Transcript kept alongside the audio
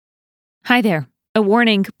Hi there. A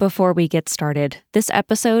warning before we get started. This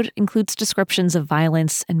episode includes descriptions of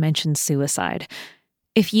violence and mentions suicide.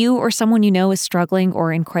 If you or someone you know is struggling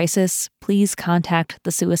or in crisis, please contact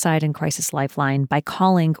the Suicide and Crisis Lifeline by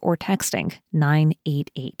calling or texting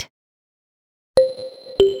 988.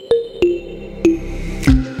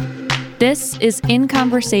 This is In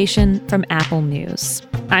Conversation from Apple News.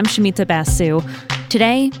 I'm Shamita Basu.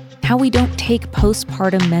 Today, how we don't take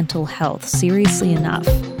postpartum mental health seriously enough,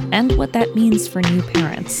 and what that means for new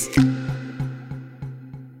parents.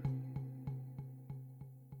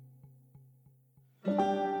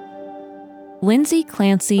 Lindsay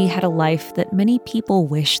Clancy had a life that many people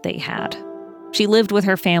wish they had. She lived with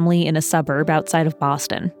her family in a suburb outside of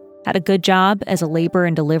Boston, had a good job as a labor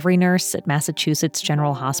and delivery nurse at Massachusetts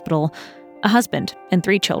General Hospital, a husband and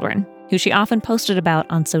 3 children, who she often posted about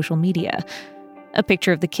on social media. A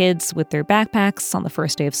picture of the kids with their backpacks on the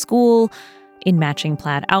first day of school, in matching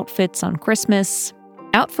plaid outfits on Christmas,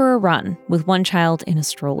 out for a run with one child in a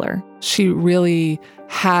stroller. She really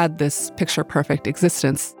had this picture-perfect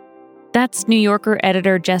existence. That's New Yorker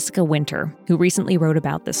editor Jessica Winter, who recently wrote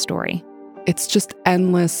about this story. It's just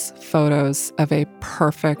endless photos of a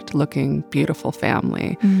perfect-looking, beautiful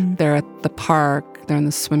family. They're at the park, they're in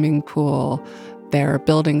the swimming pool, they're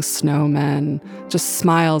building snowmen, just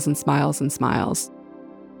smiles and smiles and smiles.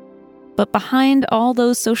 But behind all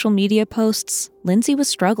those social media posts, Lindsay was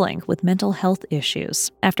struggling with mental health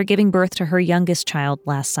issues after giving birth to her youngest child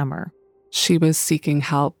last summer. She was seeking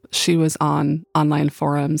help. She was on online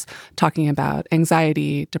forums talking about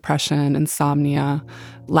anxiety, depression, insomnia,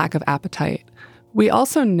 lack of appetite. We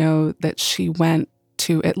also know that she went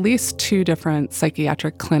to at least 2 different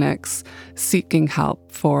psychiatric clinics seeking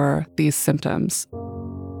help for these symptoms.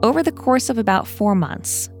 Over the course of about 4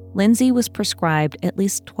 months, Lindsay was prescribed at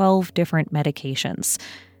least 12 different medications.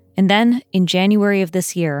 And then, in January of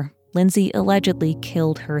this year, Lindsay allegedly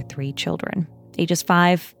killed her 3 children, ages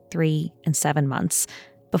 5, 3, and 7 months,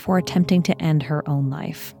 before attempting to end her own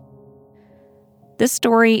life. This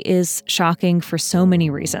story is shocking for so many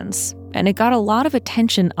reasons, and it got a lot of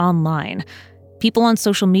attention online. People on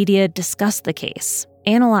social media discussed the case,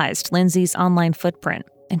 analyzed Lindsay's online footprint,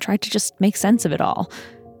 and tried to just make sense of it all.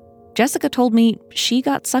 Jessica told me she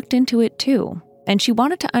got sucked into it too, and she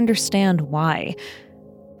wanted to understand why.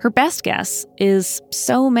 Her best guess is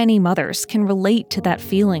so many mothers can relate to that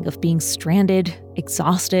feeling of being stranded,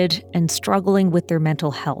 exhausted, and struggling with their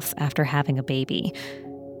mental health after having a baby.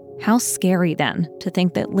 How scary, then, to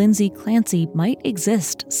think that Lindsay Clancy might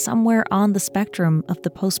exist somewhere on the spectrum of the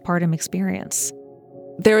postpartum experience.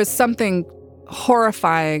 There is something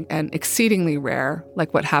horrifying and exceedingly rare,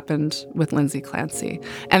 like what happened with Lindsay Clancy.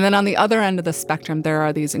 And then on the other end of the spectrum, there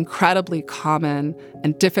are these incredibly common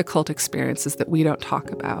and difficult experiences that we don't talk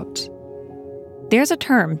about. There's a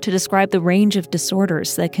term to describe the range of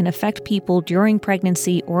disorders that can affect people during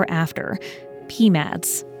pregnancy or after: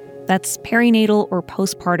 PMADS. That's perinatal or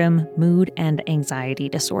postpartum mood and anxiety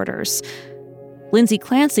disorders. Lindsay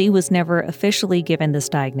Clancy was never officially given this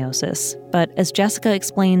diagnosis, but as Jessica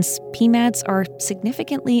explains, PMADs are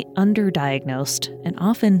significantly underdiagnosed and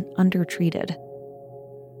often undertreated.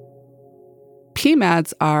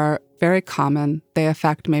 PMADs are very common. They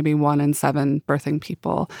affect maybe 1 in 7 birthing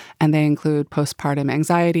people, and they include postpartum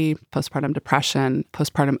anxiety, postpartum depression,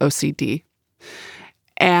 postpartum OCD.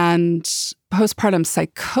 And postpartum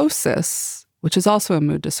psychosis, which is also a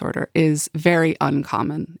mood disorder, is very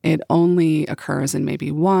uncommon. It only occurs in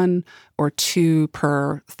maybe 1 or 2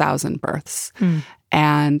 per 1,000 births.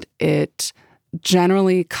 And it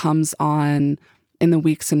generally comes on in the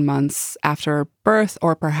weeks and months after birth,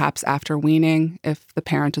 or perhaps after weaning if the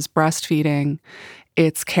parent is breastfeeding.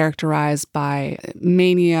 It's characterized by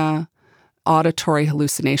mania, auditory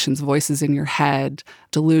hallucinations, voices in your head,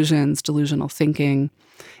 delusions, delusional thinking.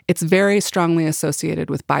 It's very strongly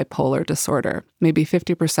associated with bipolar disorder. Maybe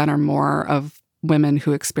 50% or more of women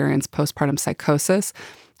who experience postpartum psychosis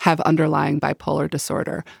have underlying bipolar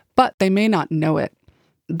disorder, but they may not know it.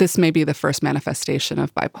 This may be the first manifestation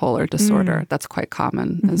of bipolar disorder. That's quite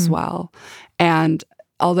common as well. And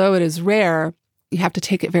although it is rare, you have to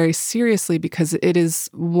take it very seriously because it is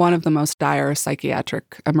one of the most dire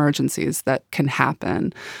psychiatric emergencies that can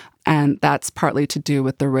happen. And that's partly to do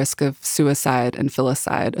with the risk of suicide and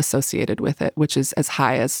filicide associated with it, which is as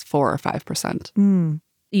high as 4 or 5%.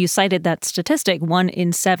 You cited that statistic, 1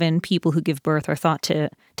 in 7 people who give birth are thought to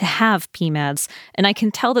have PMADs. And I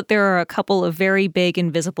can tell that there are a couple of very big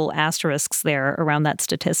invisible asterisks there around that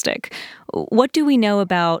statistic. What do we know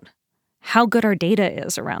about how good our data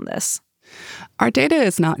is around this? Our data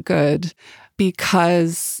is not good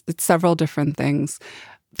because it's several different things.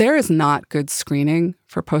 There is not good screening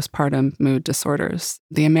for postpartum mood disorders.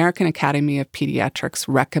 The American Academy of Pediatrics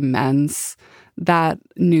recommends that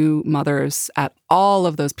new mothers at all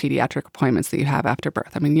of those pediatric appointments that you have after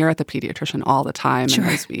birth. I mean, you're at the pediatrician all the time in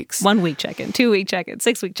those weeks. 1 week check-in, 2 week check-in,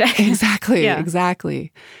 6 week check-in.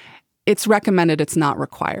 Exactly. It's recommended, it's not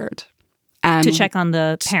required. And to check on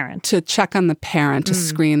the parent. To check on the parent, to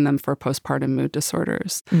screen them for postpartum mood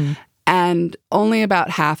disorders. And only about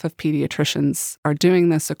half of pediatricians are doing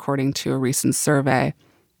this, according to a recent survey.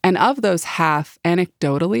 And of those half,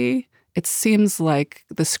 anecdotally, it seems like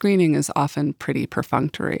the screening is often pretty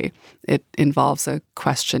perfunctory. It involves a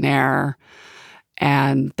questionnaire,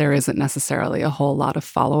 and there isn't necessarily a whole lot of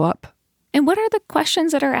follow-up. And what are the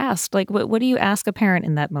questions that are asked? Like, what do you ask a parent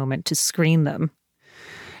in that moment to screen them?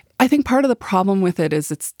 I think part of the problem with it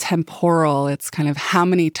is it's temporal. It's kind of how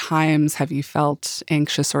many times have you felt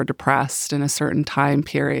anxious or depressed in a certain time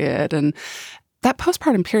period? And that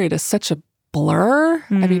postpartum period is such a blur.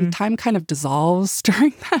 I mean, time kind of dissolves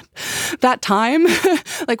during that time.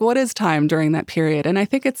 Like, what is time during that period? And I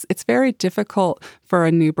think it's very difficult for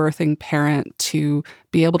a new birthing parent to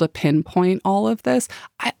be able to pinpoint all of this.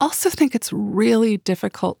 I also think it's really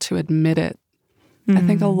difficult to admit it. I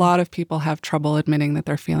think a lot of people have trouble admitting that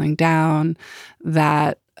they're feeling down,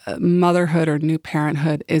 that motherhood or new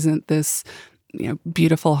parenthood isn't this,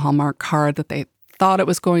 beautiful Hallmark card that they thought it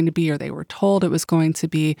was going to be or they were told it was going to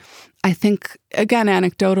be. I think, again,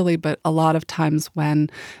 anecdotally, but a lot of times when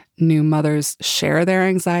new mothers share their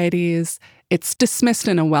anxieties, it's dismissed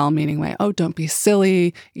in a well-meaning way. Oh, don't be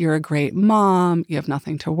silly. You're a great mom. You have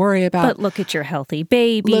nothing to worry about. But look at your healthy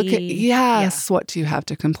baby. What do you have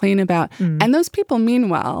to complain about? And those people mean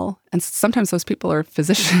well. And sometimes those people are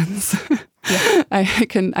physicians. I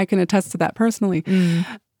can attest to that personally.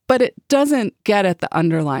 But it doesn't get at the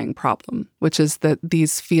underlying problem, which is that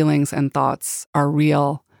these feelings and thoughts are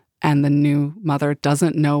real, and the new mother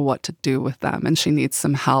doesn't know what to do with them, and she needs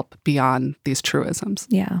some help beyond these truisms.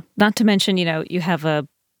 Yeah. Not to mention, you have a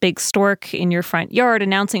big stork in your front yard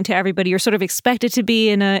announcing to everybody you're sort of expected to be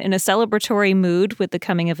in a celebratory mood with the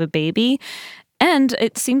coming of a baby. And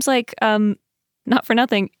it seems like, not for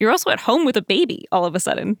nothing, you're also at home with a baby all of a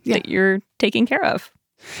sudden that you're taking care of.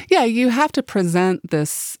 Yeah, you have to present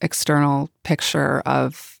this external picture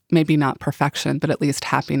of maybe not perfection, but at least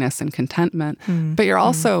happiness and contentment. But you're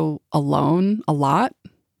also alone a lot.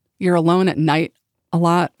 You're alone at night a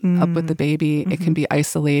lot up with the baby. It can be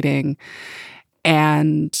isolating.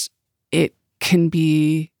 And it can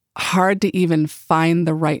be hard to even find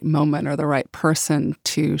the right moment or the right person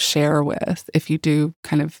to share with if you do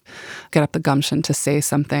kind of get up the gumption to say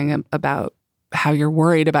something about how you're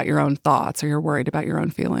worried about your own thoughts or you're worried about your own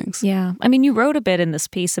feelings. Yeah. I mean, you wrote a bit in this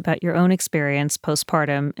piece about your own experience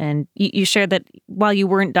postpartum, and you shared that while you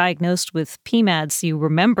weren't diagnosed with PMADS, you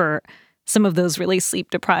remember some of those really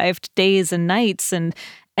sleep-deprived days and nights and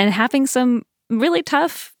having some really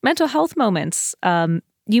tough mental health moments.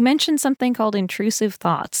 You mentioned something called intrusive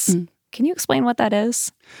thoughts. Can you explain what that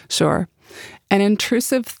is? Sure. An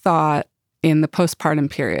intrusive thought in the postpartum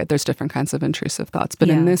period, there's different kinds of intrusive thoughts, but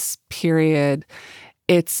in this period,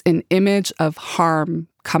 it's an image of harm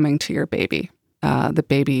coming to your baby. The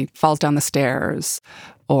baby falls down the stairs,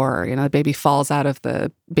 or the baby falls out of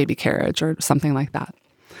the baby carriage, or something like that.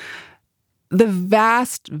 The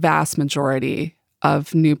vast, vast majority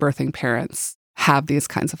of new birthing parents have these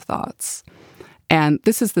kinds of thoughts. And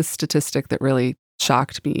this is the statistic that really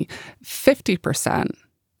shocked me. 50%,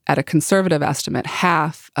 at a conservative estimate,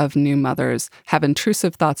 half of new mothers have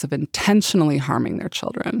intrusive thoughts of intentionally harming their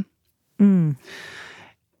children. And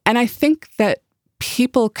I think that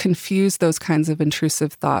people confuse those kinds of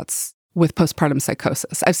intrusive thoughts with postpartum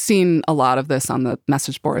psychosis. I've seen a lot of this on the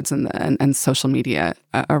message boards and social media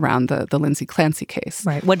around the Lindsay Clancy case.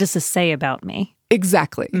 Right. What does this say about me?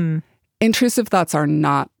 Exactly. Intrusive thoughts are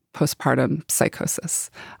not postpartum psychosis.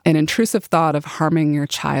 An intrusive thought of harming your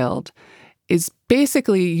child is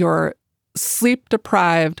basically your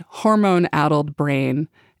sleep-deprived, hormone-addled brain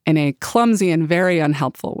in a clumsy and very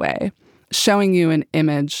unhelpful way, showing you an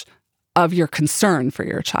image of your concern for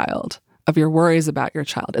your child, of your worries about your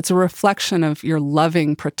child. It's a reflection of your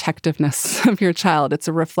loving protectiveness of your child. It's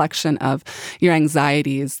a reflection of your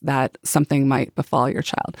anxieties that something might befall your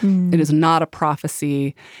child. It is not a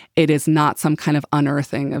prophecy. It is not some kind of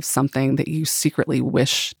unearthing of something that you secretly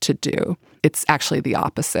wish to do. It's actually the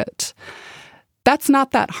opposite. That's not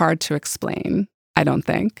that hard to explain, I don't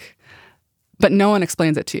think. But no one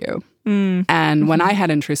explains it to you. And when I had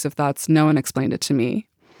intrusive thoughts, no one explained it to me.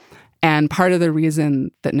 And part of the reason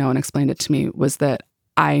that no one explained it to me was that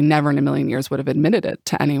I never in a million years would have admitted it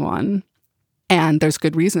to anyone. And there's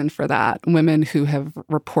good reason for that. Women who have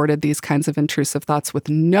reported these kinds of intrusive thoughts with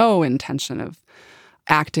no intention of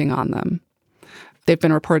acting on them, they've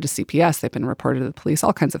been reported to CPS, they've been reported to the police,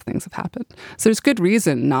 all kinds of things have happened. So there's good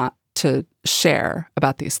reason not to share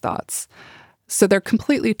about these thoughts. So they're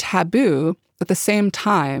completely taboo. At the same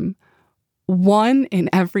time, 1 in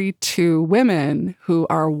every 2 women who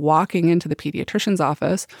are walking into the pediatrician's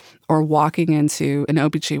office or walking into an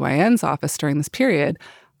OBGYN's office during this period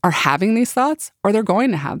are having these thoughts, or they're going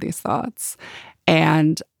to have these thoughts.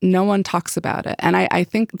 And no one talks about it. And I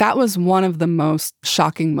think that was one of the most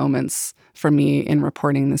shocking moments for me in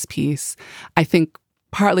reporting this piece. I think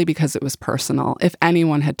partly because it was personal. If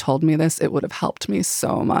anyone had told me this, it would have helped me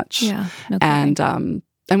so much. Yeah. Okay.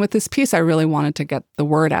 And with this piece, I really wanted to get the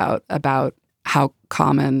word out about how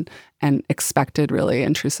common and expected really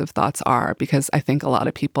intrusive thoughts are, because I think a lot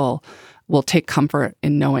of people will take comfort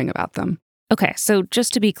in knowing about them. Okay, so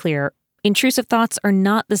just to be clear, intrusive thoughts are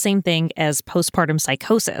not the same thing as postpartum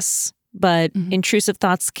psychosis, but intrusive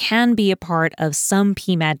thoughts can be a part of some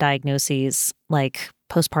PMAD diagnoses like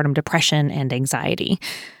postpartum depression and anxiety.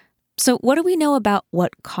 So what do we know about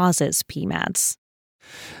what causes PMADs?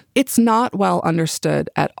 It's not well understood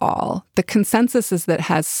at all. The consensus is that it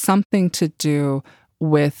has something to do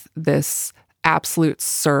with this absolute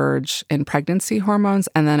surge in pregnancy hormones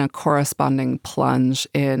and then a corresponding plunge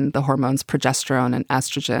in the hormones progesterone and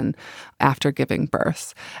estrogen after giving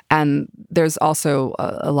birth. And there's also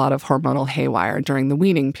a lot of hormonal haywire during the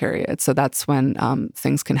weaning period. So that's when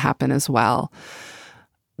things can happen as well.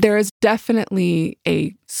 There is definitely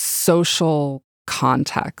a social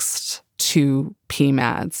context to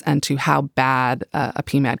PMADs and to how bad a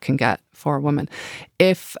PMAD can get for a woman.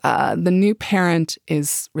 If the new parent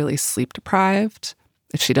is really sleep deprived,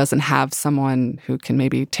 if she doesn't have someone who can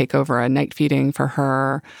maybe take over a night feeding for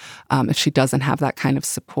her, if she doesn't have that kind of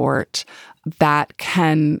support, that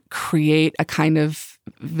can create a kind of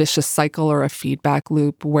vicious cycle or a feedback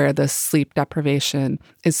loop where the sleep deprivation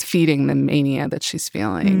is feeding the mania that she's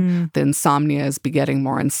feeling. The insomnia is begetting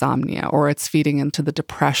more insomnia, or it's feeding into the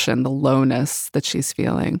depression, the lowness that she's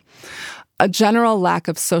feeling. A general lack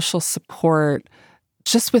of social support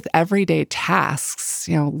just with everyday tasks,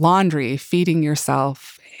 laundry, feeding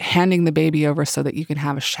yourself, handing the baby over so that you can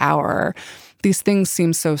have a shower. These things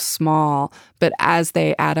seem so small, but as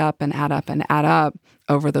they add up and add up and add up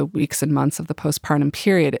over the weeks and months of the postpartum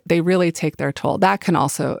period, they really take their toll. That can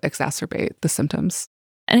also exacerbate the symptoms.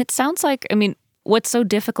 And it sounds like, what's so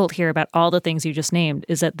difficult here about all the things you just named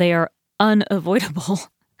is that they are unavoidable.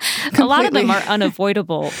 Completely. A lot of them are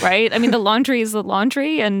unavoidable, right? The laundry is the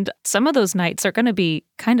laundry, and some of those nights are going to be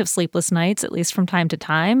kind of sleepless nights, at least from time to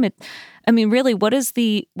time. Really, what is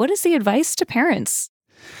the advice to parents?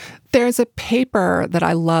 There's a paper that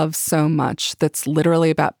I love so much that's literally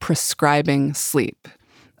about prescribing sleep.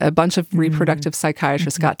 A bunch of reproductive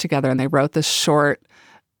psychiatrists got together and they wrote this short,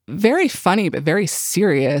 very funny but very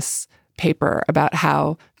serious paper about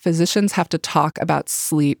how physicians have to talk about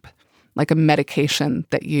sleep like a medication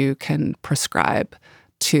that you can prescribe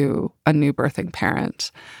to a new birthing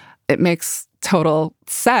parent. It makes total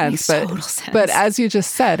sense. But as you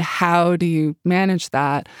just said, how do you manage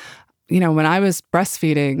that? When I was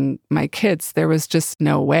breastfeeding my kids, there was just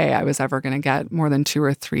no way I was ever going to get more than 2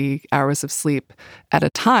 or 3 hours of sleep at a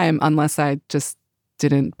time unless I just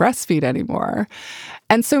didn't breastfeed anymore.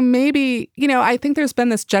 And so maybe, I think there's been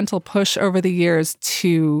this gentle push over the years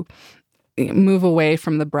to move away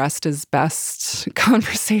from the breast is best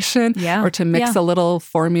conversation, or to mix a little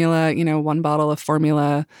formula, 1 bottle of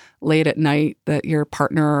formula late at night that your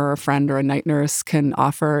partner or a friend or a night nurse can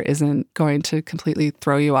offer isn't going to completely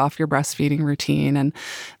throw you off your breastfeeding routine. And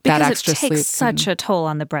because that extra sleep takes such a toll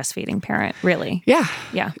on the breastfeeding parent, really.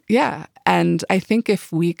 Yeah. And I think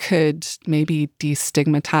if we could maybe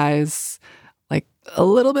destigmatize a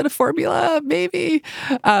little bit of formula, maybe,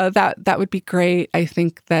 that would be great. I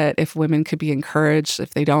think that if women could be encouraged,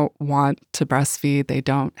 if they don't want to breastfeed, they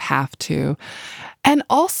don't have to. And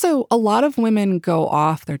also, a lot of women go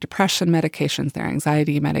off their depression medications, their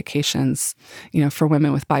anxiety medications. For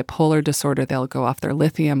women with bipolar disorder, they'll go off their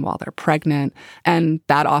lithium while they're pregnant. And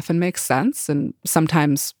that often makes sense. And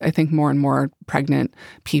sometimes I think more and more pregnant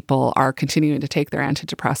people are continuing to take their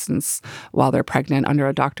antidepressants while they're pregnant under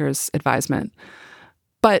a doctor's advisement.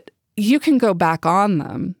 But you can go back on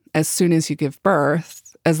them as soon as you give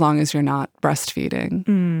birth, as long as you're not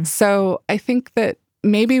breastfeeding. So I think that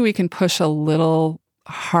maybe we can push a little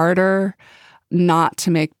harder not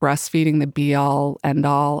to make breastfeeding the be-all,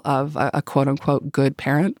 end-all of a quote-unquote good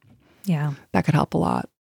parent. Yeah. That could help a lot.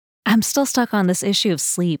 I'm still stuck on this issue of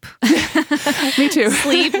sleep. Me too.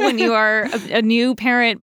 Sleep when you are a new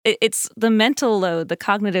parent. it's the mental load, the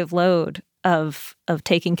cognitive load of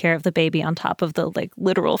taking care of the baby on top of the like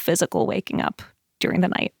literal physical waking up during the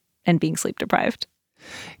night and being sleep deprived.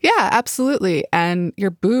 Yeah, absolutely. And your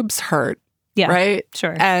boobs hurt, right?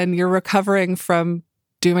 Sure. And you're recovering from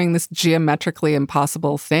doing this geometrically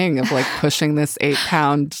impossible thing of like pushing this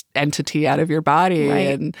 8-pound entity out of your body.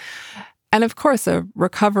 Right. And of course, a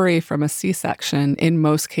recovery from a C-section in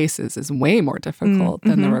most cases is way more difficult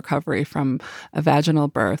than the recovery from a vaginal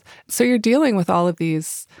birth. So you're dealing with all of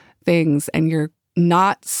these things and you're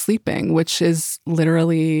not sleeping, which is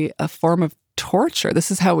literally a form of torture.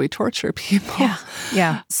 This is how we torture people.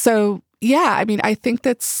 Yeah. So, yeah, I mean, I think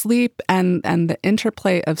that sleep and the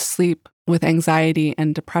interplay of sleep with anxiety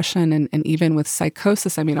and depression and even with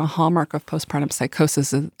psychosis, I mean, a hallmark of postpartum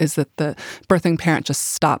psychosis is that the birthing parent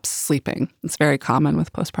just stops sleeping. It's very common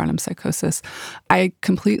with postpartum psychosis. I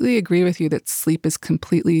completely agree with you that sleep is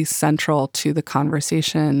completely central to the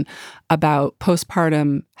conversation about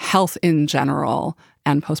postpartum health in general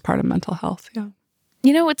and postpartum mental health. Yeah.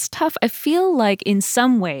 You know, it's tough. I feel like in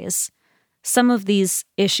some ways, some of these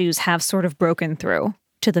issues have sort of broken through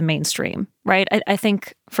to the mainstream, right? I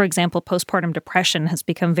think, for example, postpartum depression has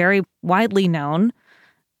become very widely known.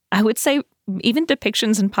 I would say even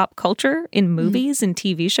depictions in pop culture, in movies and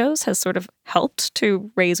TV shows, has sort of helped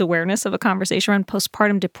to raise awareness of a conversation around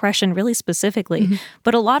postpartum depression really specifically.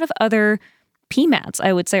 But a lot of other PMADs,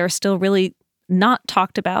 I would say, are still really not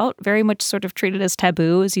talked about, very much sort of treated as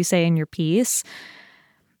taboo, as you say in your piece.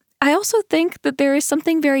 I also think that there is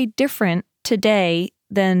something very different today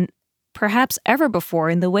than perhaps ever before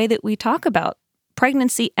in the way that we talk about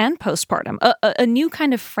pregnancy and postpartum, a new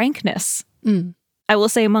kind of frankness. I will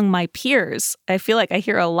say among my peers, I feel like I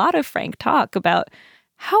hear a lot of frank talk about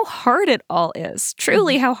how hard it all is,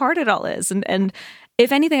 truly how hard it all is. And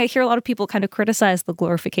if anything, I hear a lot of people kind of criticize the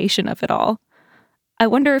glorification of it all. I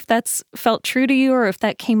wonder if that's felt true to you or if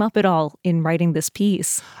that came up at all in writing this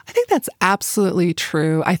piece. I think that's absolutely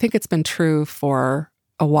true. I think it's been true for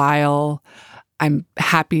a while. I'm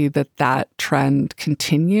happy that that trend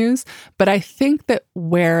continues. But I think that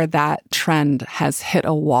where that trend has hit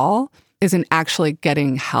a wall is in actually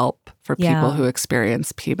getting help for people who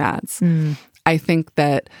experience PMADs. I think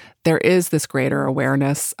that there is this greater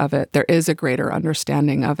awareness of it. There is a greater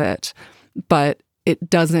understanding of it. But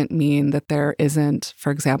it doesn't mean that there isn't,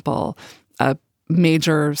 for example, a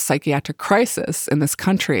major psychiatric crisis in this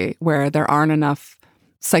country where there aren't enough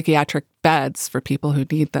psychiatric beds for people who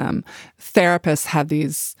need them. Therapists have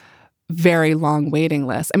these very long waiting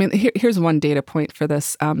lists. I mean, here's one data point for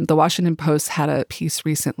this. The Washington Post had a piece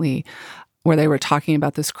recently where they were talking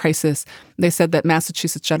about this crisis. They said that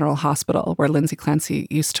Massachusetts General Hospital, where Lindsay Clancy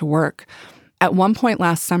used to work, at one point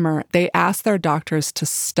last summer, they asked their doctors to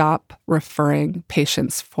stop referring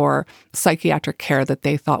patients for psychiatric care that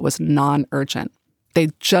they thought was non-urgent. They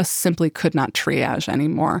just simply could not triage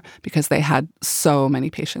anymore because they had so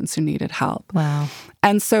many patients who needed help. Wow.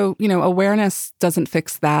 And so, awareness doesn't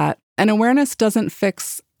fix that. And awareness doesn't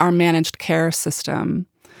fix our managed care system,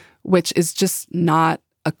 which is just not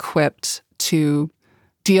equipped to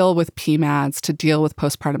deal with PMADs, to deal with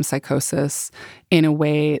postpartum psychosis in a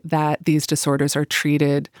way that these disorders are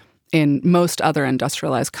treated in most other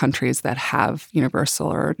industrialized countries that have universal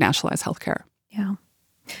or nationalized healthcare. Yeah.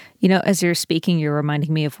 As you're speaking, you're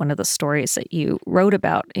reminding me of one of the stories that you wrote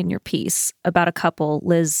about in your piece about a couple,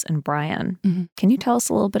 Liz and Brian. Can you tell us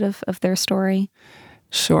a little bit of their story?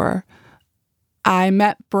 Sure. I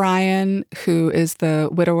met Brian, who is the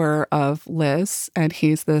widower of Liz, and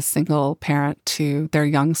he's the single parent to their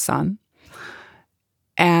young son.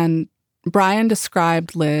 And Brian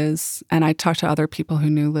described Liz, and I talked to other people who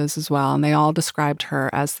knew Liz as well, and they all described her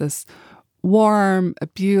as this warm,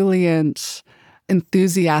 ebullient,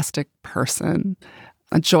 enthusiastic person,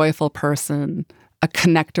 a joyful person, a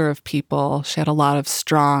connector of people. She had a lot of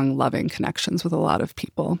strong, loving connections with a lot of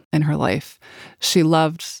people in her life. She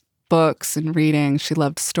loved books and reading. She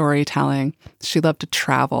loved storytelling. She loved to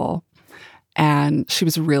travel. And she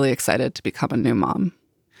was really excited to become a new mom.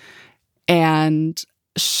 And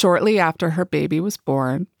shortly after her baby was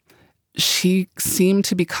born, she seemed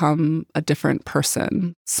to become a different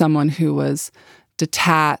person, someone who was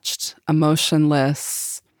detached,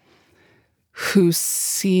 emotionless, who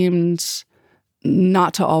seemed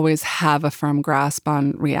not to always have a firm grasp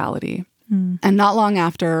on reality. And not long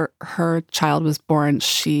after her child was born,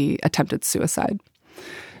 she attempted suicide.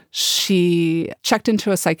 She checked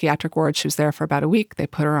into a psychiatric ward. She was there for about a week. They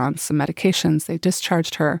put her on some medications. They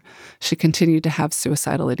discharged her. She continued to have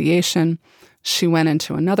suicidal ideation. She went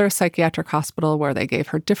into another psychiatric hospital where they gave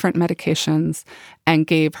her different medications and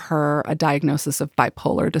gave her a diagnosis of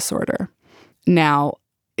bipolar disorder. Now,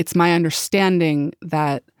 it's my understanding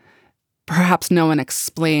that perhaps no one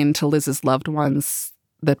explained to Liz's loved ones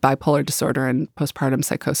that bipolar disorder and postpartum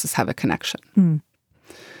psychosis have a connection. Mm.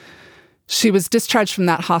 She was discharged from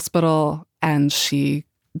that hospital and she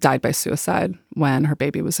died by suicide when her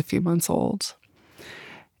baby was a few months old.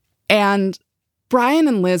 And Brian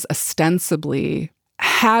and Liz ostensibly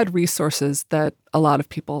had resources that a lot of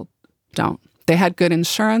people don't. They had good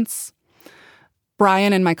insurance.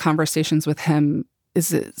 Brian, in my conversations with him,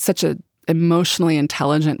 is such an emotionally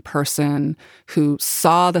intelligent person who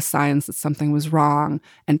saw the signs that something was wrong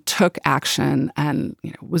and took action and,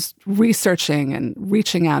 was researching and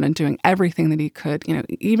reaching out and doing everything that he could,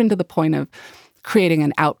 even to the point of creating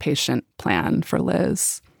an outpatient plan for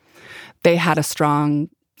Liz. They had a strong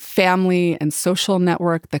family and social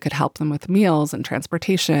network that could help them with meals and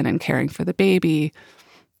transportation and caring for the baby.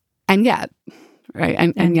 And yet, right?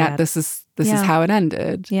 And yet this is how it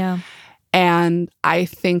ended. Yeah. And I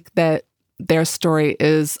think that their story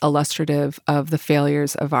is illustrative of the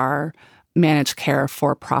failures of our managed care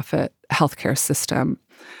for-profit healthcare system.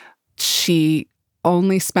 She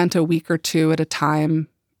only spent a week or two at a time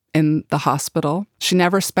in the hospital. She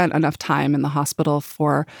never spent enough time in the hospital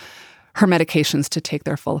for her medications to take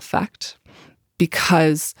their full effect,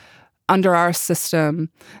 because under our system,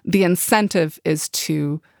 the incentive is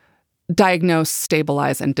to diagnose,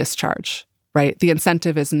 stabilize, and discharge, right? The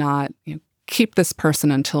incentive is not, keep this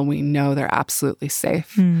person until we know they're absolutely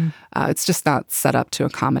safe. It's just not set up to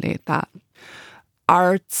accommodate that.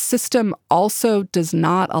 Our system also does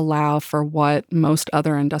not allow for what most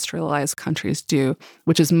other industrialized countries do,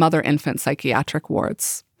 which is mother-infant psychiatric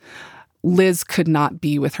wards. Liz could not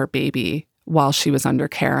be with her baby while she was under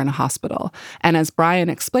care in a hospital. And as Brian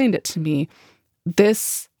explained it to me,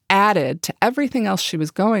 this added to everything else she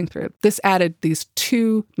was going through. This added these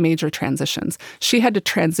two major transitions. She had to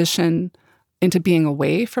transition into being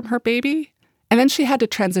away from her baby, and then she had to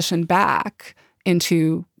transition back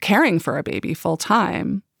into caring for a baby full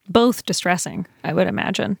time. Both distressing, I would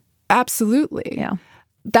imagine. Absolutely. Yeah.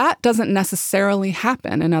 That doesn't necessarily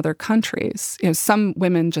happen in other countries. Some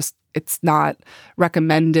women it's not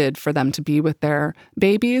recommended for them to be with their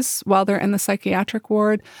babies while they're in the psychiatric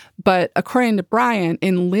ward. But according to Brian,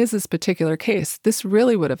 in Liz's particular case, this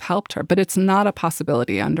really would have helped her. But it's not a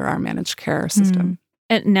possibility under our managed care system.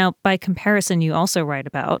 And now, by comparison, you also write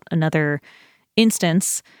about another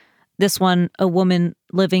instance, this one, a woman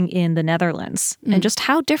living in the Netherlands, and just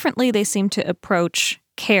how differently they seem to approach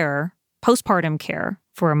care, postpartum care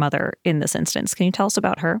for a mother in this instance. Can you tell us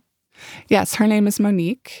about her? Yes, her name is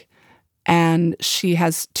Monique, and she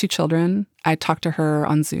has 2 children. I talked to her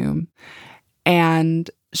on Zoom,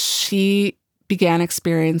 and she began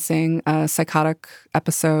experiencing a psychotic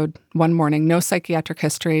episode one morning. No psychiatric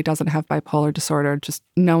history, doesn't have bipolar disorder, just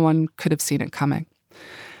no one could have seen it coming.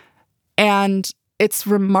 And it's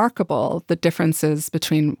remarkable the differences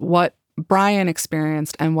between what Brian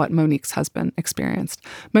experienced and what Monique's husband experienced.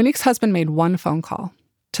 Monique's husband made one phone call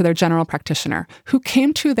to their general practitioner who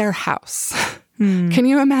came to their house. Can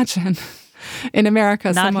you imagine? In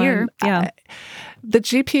America, Not here. Yeah. The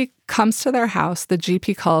GP comes to their house. The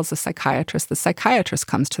GP calls a psychiatrist. The psychiatrist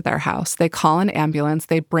comes to their house. They call an ambulance.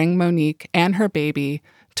 They bring Monique and her baby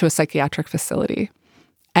to a psychiatric facility.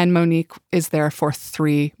 And Monique is there for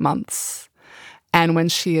 3 months. And when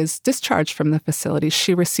she is discharged from the facility,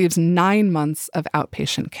 she receives 9 months of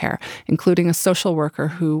outpatient care, including a social worker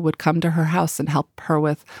who would come to her house and help her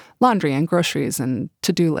with laundry and groceries and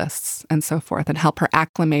to-do lists and so forth, and help her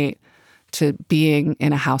acclimate to being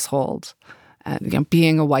in a household, and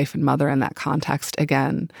being a wife and mother in that context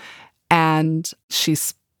again. And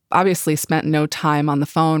she's obviously spent no time on the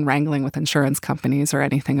phone wrangling with insurance companies or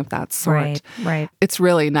anything of that sort. Right. It's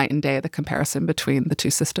really night and day, the comparison between the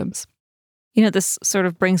two systems. This sort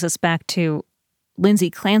of brings us back to Lindsay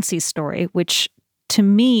Clancy's story, which to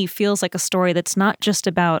me feels like a story that's not just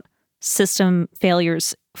about system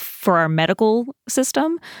failures for our medical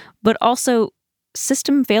system, but also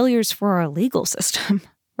system failures for our legal system,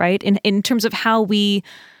 right? In terms of how we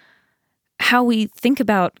think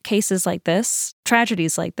about cases like this,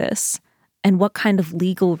 tragedies like this, and what kind of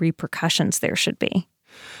legal repercussions there should be.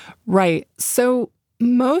 Right. So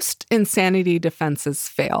most insanity defenses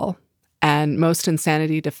fail. And most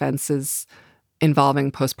insanity defenses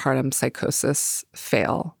involving postpartum psychosis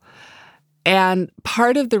fail. And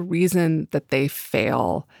part of the reason that they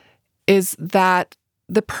fail is that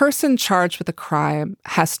the person charged with a crime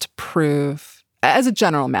has to prove, as a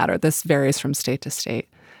general matter, this varies from state to state,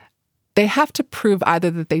 they have to prove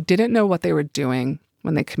either that they didn't know what they were doing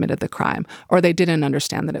when they committed the crime, or they didn't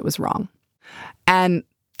understand that it was wrong. And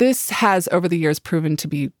this has, over the years, proven to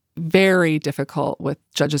be very difficult with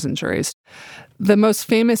judges and juries. The most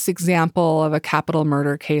famous example of a capital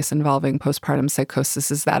murder case involving postpartum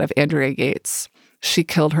psychosis is that of Andrea Yates. She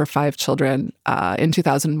killed her 5 children in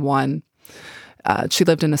 2001. She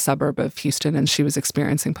lived in a suburb of Houston, and she was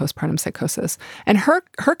experiencing postpartum psychosis. And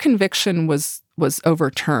her conviction was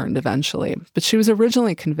overturned eventually, but she was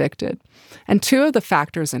originally convicted. And 2 of the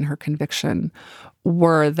factors in her conviction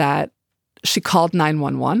were that she called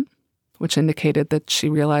 911, which indicated that she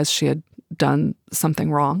realized she had done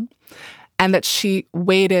something wrong, and that she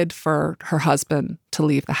waited for her husband to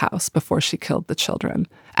leave the house before she killed the children,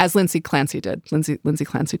 as Lindsay Clancy did. Lindsay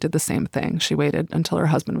Clancy did the same thing. She waited until her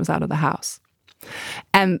husband was out of the house.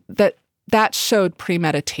 And that showed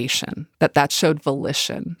premeditation, that showed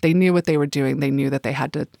volition. They knew what they were doing. They knew that they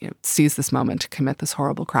had to seize this moment to commit this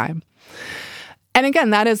horrible crime. And again,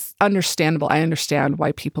 that is understandable. I understand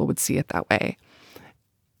why people would see it that way.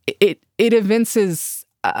 It evinces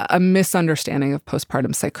a misunderstanding of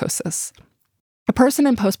postpartum psychosis. A person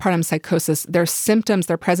in postpartum psychosis, their symptoms,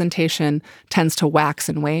 their presentation tends to wax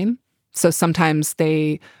and wane. So sometimes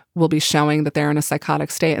they will be showing that they're in a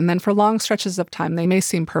psychotic state. And then for long stretches of time, they may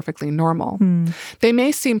seem perfectly normal. They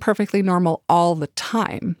may seem perfectly normal all the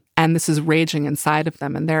time. And this is raging inside of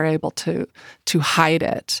them, and they're able to hide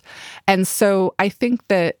it. And so I think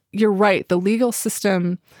that you're right. The legal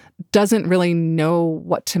system doesn't really know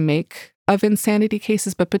what to make of insanity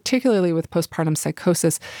cases, but particularly with postpartum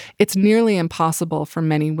psychosis, it's nearly impossible for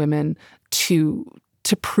many women to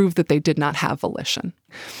prove that they did not have volition.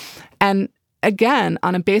 And again,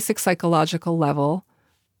 on a basic psychological level,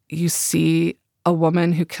 you see a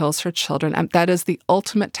woman who kills her children. And that is the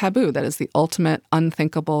ultimate taboo. That is the ultimate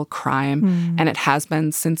unthinkable crime. And it has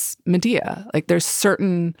been since Medea. Like there's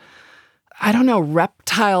certain,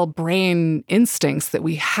 reptile brain instincts that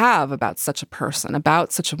we have about such a person,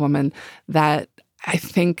 about such a woman, that I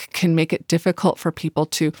think can make it difficult for people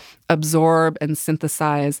to absorb and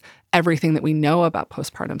synthesize everything that we know about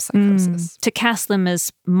postpartum psychosis. To cast them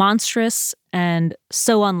as monstrous and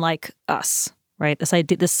so unlike us, right? This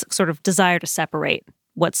idea, this sort of desire to separate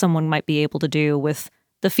what someone might be able to do with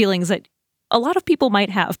the feelings that a lot of people might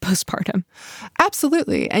have postpartum.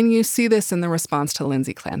 Absolutely. And you see this in the response to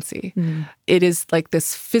Lindsay Clancy. It is like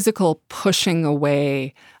this physical pushing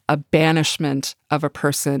away, a banishment of a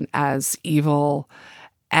person as evil.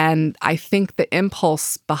 And I think the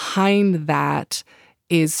impulse behind that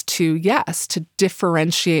is to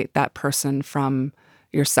differentiate that person from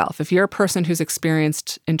yourself. If you're a person who's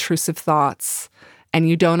experienced intrusive thoughts and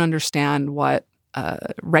you don't understand what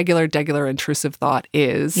regular, degular intrusive thought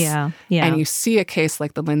is, and you see a case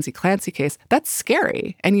like the Lindsay Clancy case, that's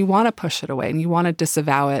scary. And you want to push it away and you want to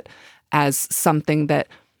disavow it as something that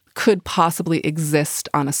could possibly exist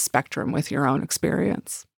on a spectrum with your own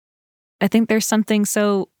experience. I think there's something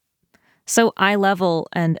so eye level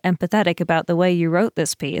and empathetic about the way you wrote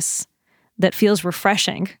this piece that feels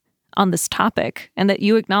refreshing on this topic, and that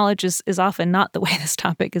you acknowledge is often not the way this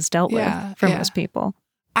topic is dealt with for most people.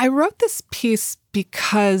 I wrote this piece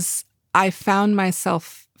because I found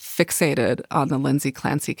myself fixated on the Lindsay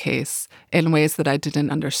Clancy case in ways that I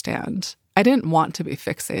didn't understand. I didn't want to be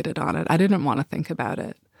fixated on it. I didn't want to think about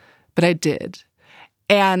it, but I did.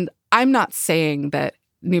 And I'm not saying that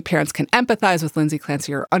new parents can empathize with Lindsay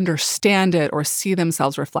Clancy or understand it or see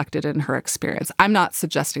themselves reflected in her experience. I'm not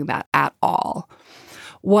suggesting that at all.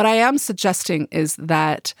 What I am suggesting is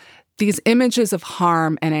that these images of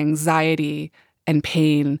harm and anxiety and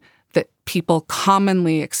pain that people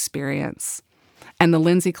commonly experience, and the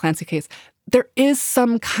Lindsay Clancy case, there is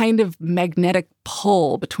some kind of magnetic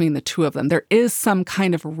pull between the two of them. There is some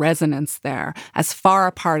kind of resonance there, as far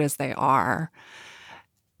apart as they are.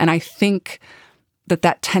 And I think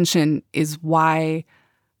that tension is why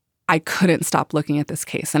I couldn't stop looking at this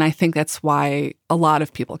case. And I think that's why a lot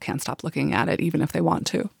of people can't stop looking at it, even if they want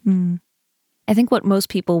to. I think what most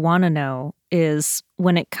people want to know is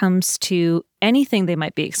when it comes to anything they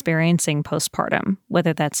might be experiencing postpartum,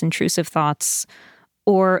 whether that's intrusive thoughts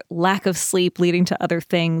or lack of sleep leading to other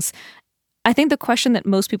things, I think the question that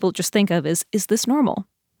most people just think of is this normal?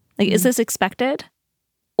 Like, is this expected?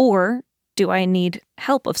 Or do I need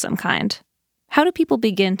help of some kind? How do people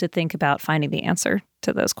begin to think about finding the answer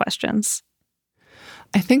to those questions?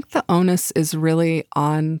 I think the onus is really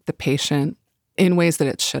on the patient in ways that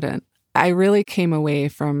it shouldn't. I really came away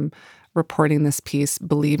from reporting this piece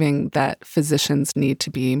believing that physicians need to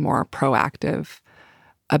be more proactive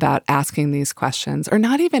about asking these questions, or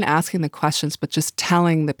not even asking the questions, but just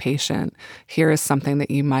telling the patient, here is something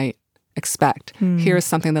that you might expect. Here is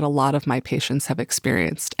something that a lot of my patients have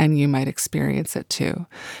experienced, and you might experience it too.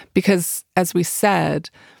 Because as we said,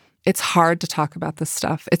 It's hard to talk about this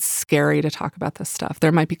stuff. It's scary to talk about this stuff.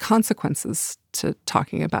 There might be consequences to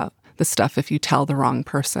talking about this stuff if you tell the wrong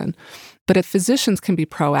person. But if physicians can be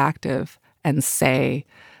proactive and say,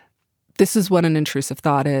 this is what an intrusive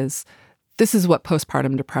thought is, this is what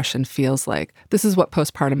postpartum depression feels like, this is what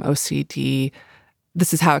postpartum OCD,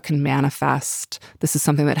 this is how it can manifest, this is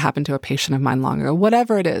something that happened to a patient of mine long ago,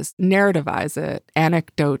 whatever it is, narrativize it,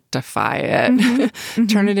 anecdotify it,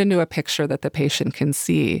 turn it into a picture that the patient can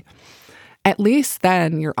see. At least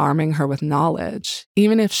then you're arming her with knowledge.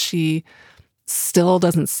 Even if she still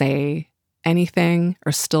doesn't say anything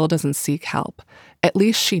or still doesn't seek help, at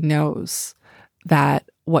least she knows that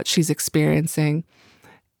what she's experiencing,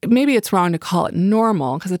 maybe it's wrong to call it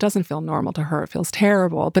normal because it doesn't feel normal to her. It feels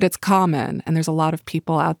terrible, but it's common. And there's a lot of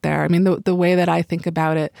people out there. I mean, the way that I think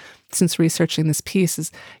about it since researching this piece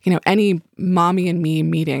is, any mommy and me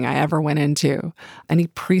meeting I ever went into, any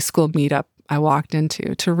preschool meetup I walked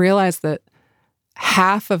into, to realize that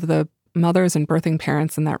half of the mothers and birthing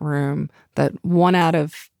parents in that room, that 1 out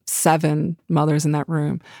of 7 mothers in that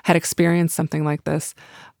room had experienced something like this,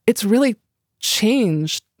 it's really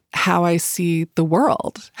changed how I see the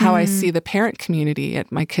world, how I see the parent community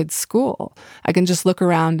at my kids' school. I can just look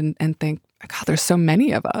around and think, God, there's so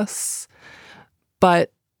many of us.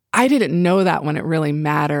 But I didn't know that when it really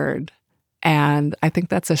mattered. And I think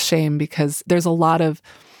that's a shame because there's a lot of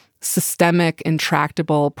systemic,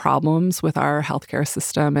 intractable problems with our healthcare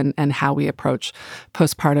system and how we approach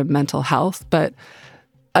postpartum mental health. But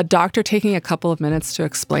a doctor taking a couple of minutes to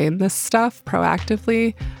explain this stuff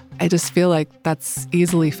proactively, I just feel like that's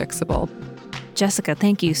easily fixable. Jessica,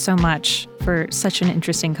 thank you so much for such an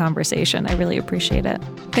interesting conversation. I really appreciate it.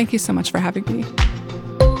 Thank you so much for having me.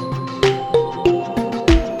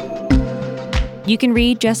 You can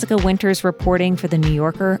read Jessica Winter's reporting for The New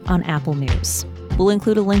Yorker on Apple News. We'll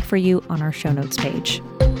include a link for you on our show notes page.